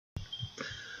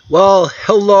Well,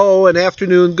 hello and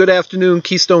afternoon. Good afternoon,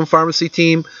 Keystone Pharmacy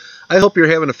team. I hope you're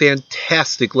having a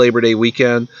fantastic Labor Day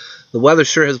weekend. The weather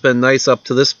sure has been nice up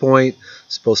to this point.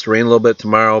 It's supposed to rain a little bit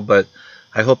tomorrow, but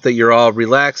I hope that you're all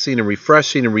relaxing and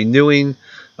refreshing and renewing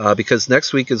because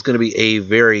next week is going to be a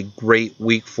very great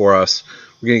week for us.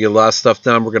 We're going to get a lot of stuff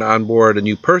done. We're going to onboard a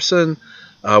new person.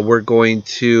 We're going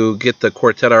to get the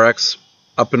Quartet RX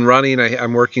up and running.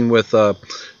 I'm working with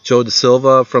Joe Da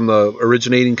Silva from the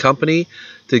originating company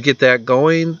to get that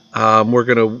going. We're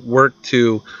going to work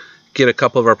to get a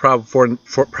couple of our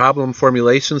problem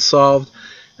formulations solved,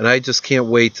 and I just can't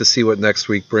wait to see what next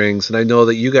week brings. And I know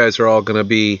that you guys are all going to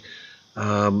be,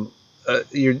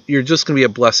 you're just going to be a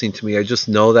blessing to me. I just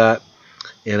know that,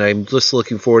 and I'm just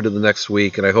looking forward to the next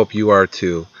week, and I hope you are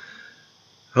too.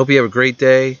 I hope you have a great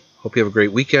day. Hope you have a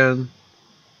great weekend.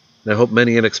 And I hope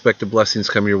many unexpected blessings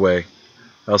come your way.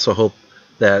 I also hope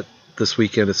that this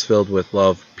weekend is filled with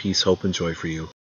love, peace, hope, and joy for you.